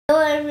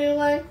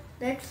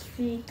Let's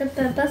read the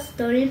Peppa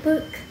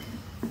storybook.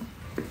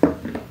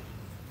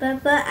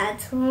 Peppa at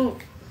home.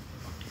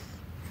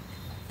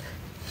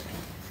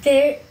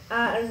 There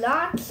are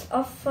lots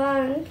of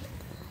fun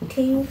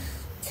things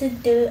to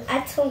do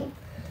at home.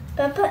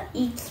 Peppa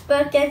eats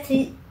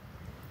spaghetti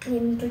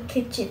in the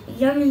kitchen.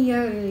 Yummy,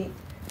 yummy.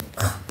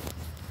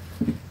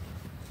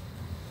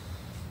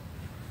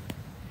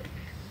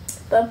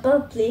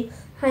 Peppa plays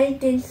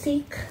hide and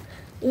seek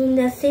in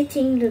the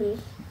sitting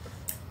room.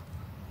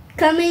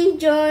 Coming,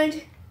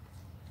 George.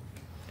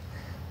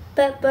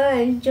 Peppa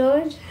and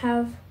George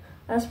have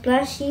a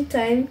splashy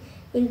time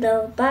in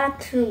the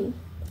bathroom.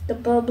 The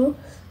bubbles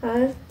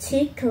are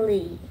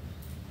tickly.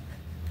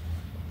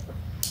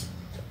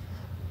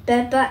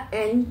 Peppa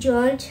and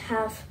George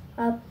have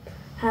a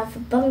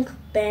bunk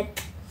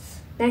bed.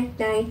 Night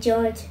night,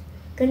 George.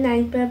 Good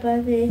night,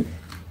 Peppa.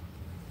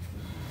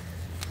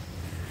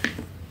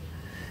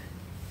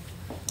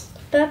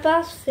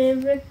 Peppa's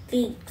favorite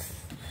things.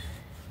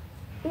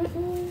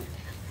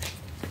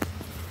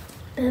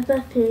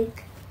 Peppa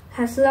Pig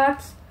has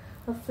lots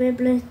of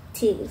favorite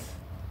things.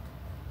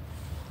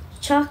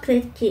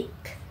 Chocolate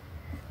cake.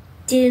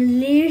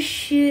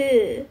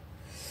 Delicious.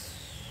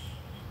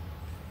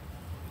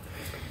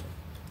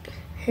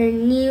 Her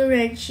new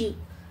red shoe.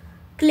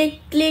 Click,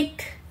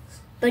 click.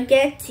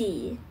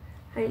 Spaghetti.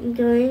 I'm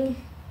going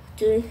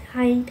to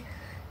hide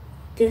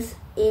this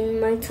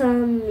in my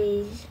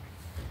tummy.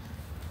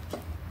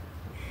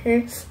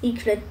 Her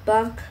secret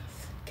box.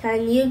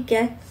 Can you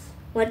guess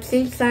what's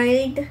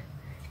inside?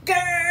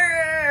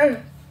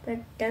 Grrr!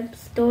 Bedtime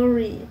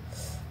story.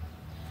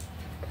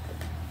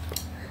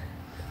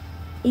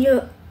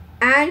 You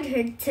and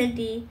her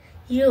teddy.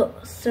 You're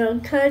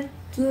so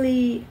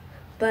cuddly,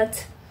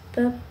 but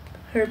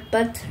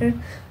her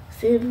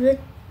favorite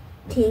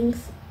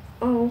things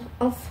all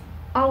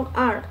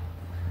are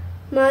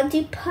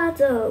muddy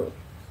puddle.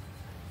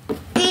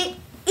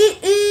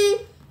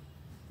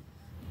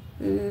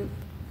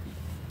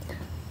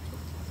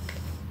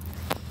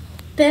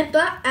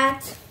 Peppa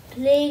at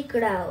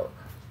playground.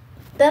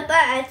 Peppa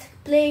at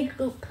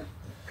playgroup.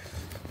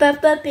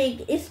 Peppa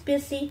Pig is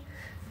busy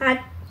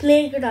at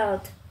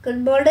playground.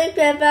 Good morning,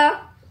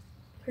 Peppa.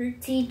 Her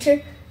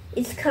teacher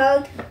is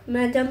called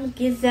Madame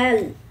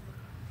Gazelle.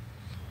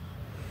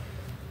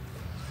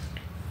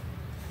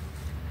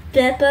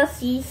 Peppa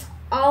sees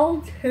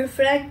all her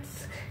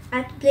friends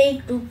at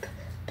playgroup.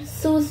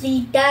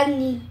 Susie,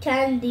 Danny,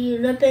 Candy,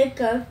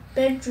 Rebecca,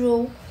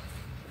 Pedro.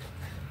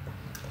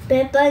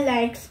 Peppa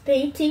likes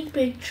painting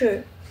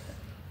pictures.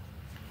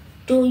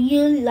 Do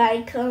you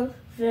like a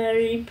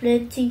very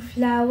pretty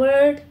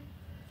flower?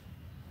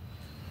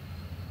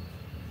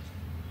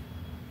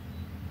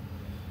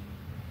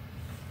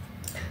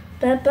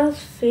 Peppa's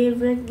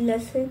favorite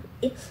lesson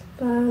is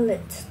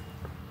ballet.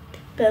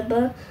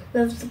 Peppa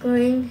loves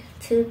going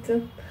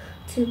to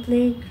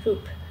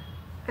playgroup.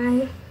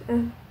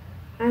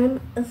 I'm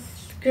a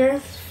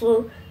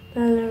graceful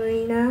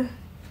ballerina.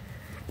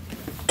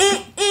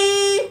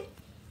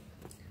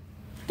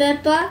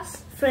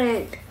 Peppa's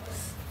friend.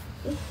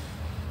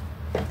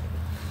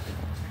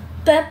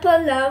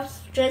 Peppa loves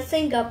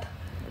dressing up.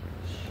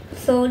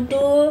 So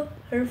do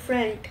her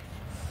friend.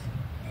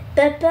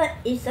 Peppa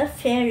is a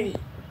fairy.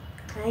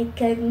 I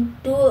can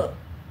do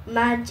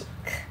magic.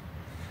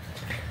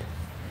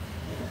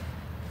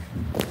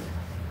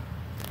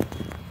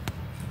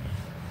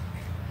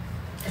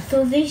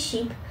 Susie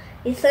Sheep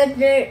is a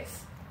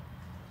nurse.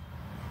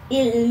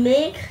 It'll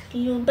make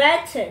you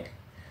better.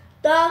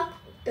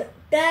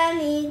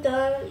 Danny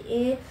Dog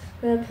is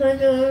a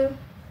puddle.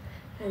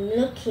 I'm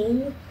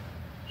looking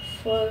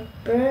for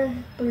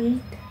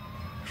buried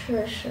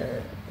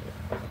treasure.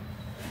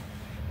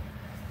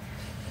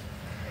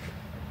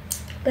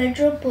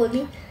 Pedro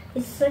Pony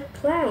is a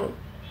clown.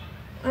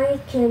 I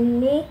can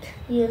make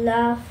you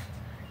laugh.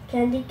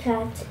 Candy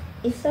Cat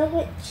is a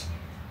witch.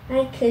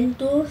 I can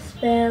do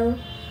spell.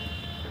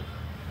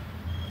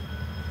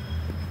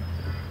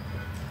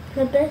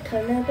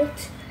 Rebecca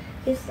Rabbit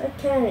is a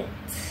carrot.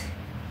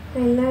 I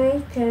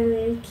like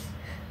carrots.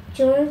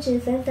 George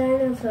is a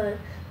dinosaur.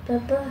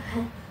 Peppa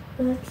has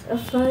lots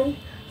of fun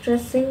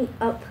dressing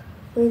up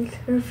with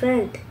her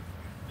friend.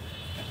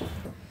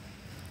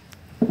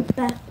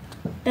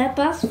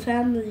 Peppa's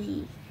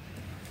family.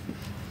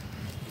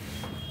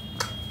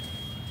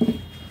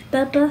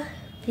 Peppa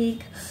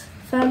Pig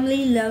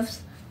family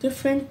loves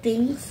different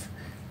things.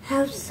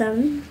 Have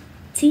some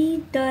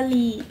tea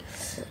dolly.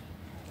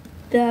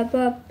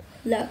 Peppa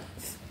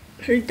loves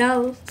her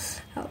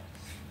doll's house.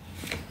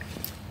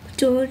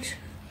 George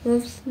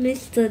loves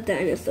Mr.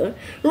 Dinosaur.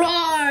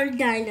 Roar,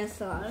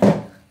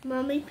 dinosaur!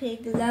 Mommy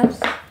Pig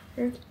loves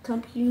her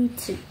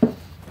computer.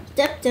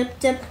 Tap, tap,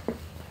 tap.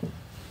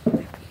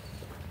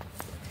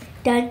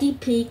 Daddy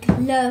Pig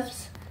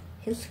loves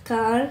his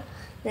car.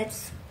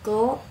 Let's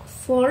go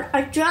for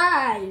a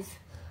drive.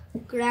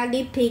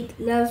 Granny Pig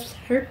loves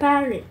her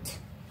parrot.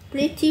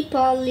 Pretty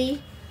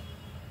Polly.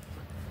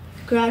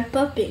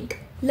 Grandpa Pig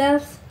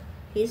loves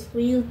his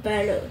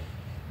wheelbarrow.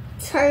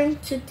 Time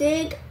to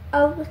dig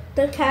up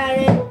the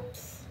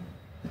carrots.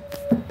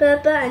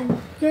 Peppa and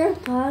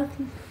Grandpa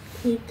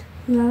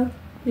love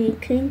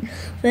making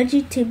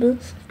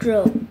vegetables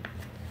grow.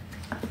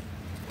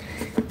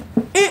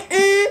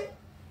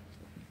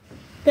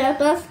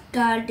 Peppa's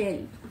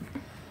garden.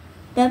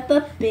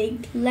 Peppa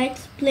Pig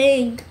likes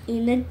playing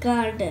in the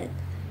garden.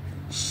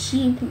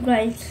 She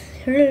rides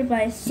her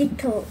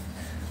bicycle.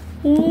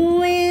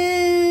 Whee!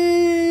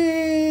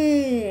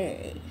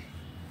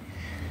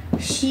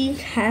 She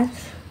has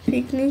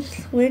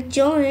picnics with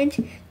George.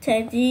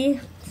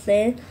 Teddy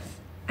said,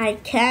 "I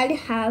can't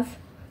have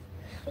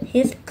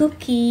his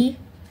cookie."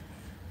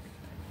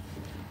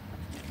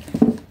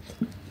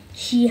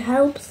 She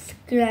helps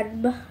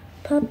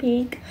Grandpa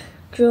Pig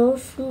grow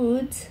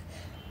fruits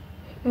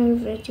and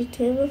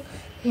vegetables.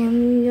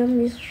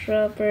 Yummy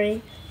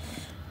strawberry.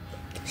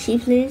 She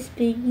plays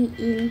Piggy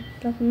in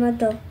the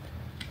meadow.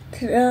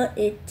 Throw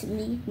it to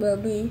me,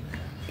 Mommy.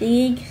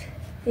 Pig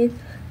in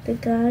the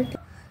garden.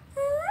 I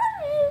love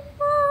you,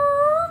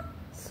 Mom.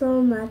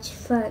 So much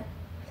fun.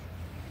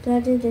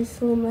 Daddy is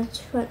so much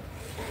fun.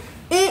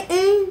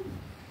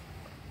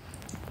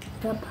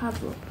 The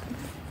problem.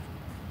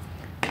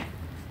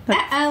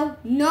 Uh-oh,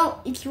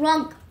 no, it's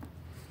wrong.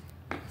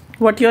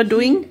 What you're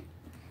doing?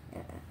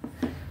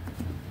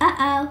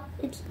 Uh-oh,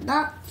 it's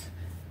not.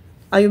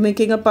 Are you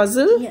making a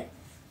puzzle? Yes.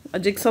 A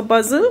jigsaw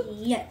puzzle?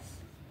 Yes.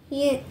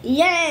 Here,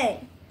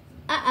 yay!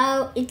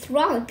 Uh-oh, it's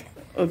wrong.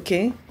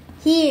 Okay.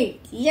 Here,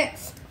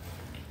 yes.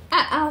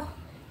 Uh-oh,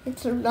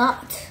 it's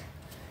not.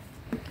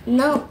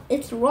 No,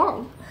 it's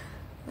wrong.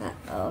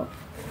 Uh-oh.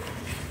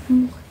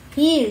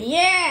 Here,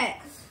 yes.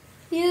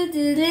 You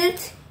did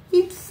it.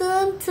 It's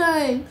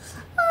sometimes.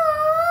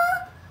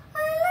 Aww,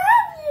 I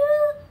love you.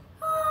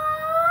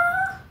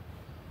 Aww.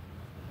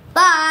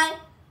 Bye.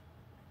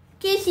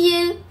 Kiss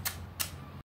you.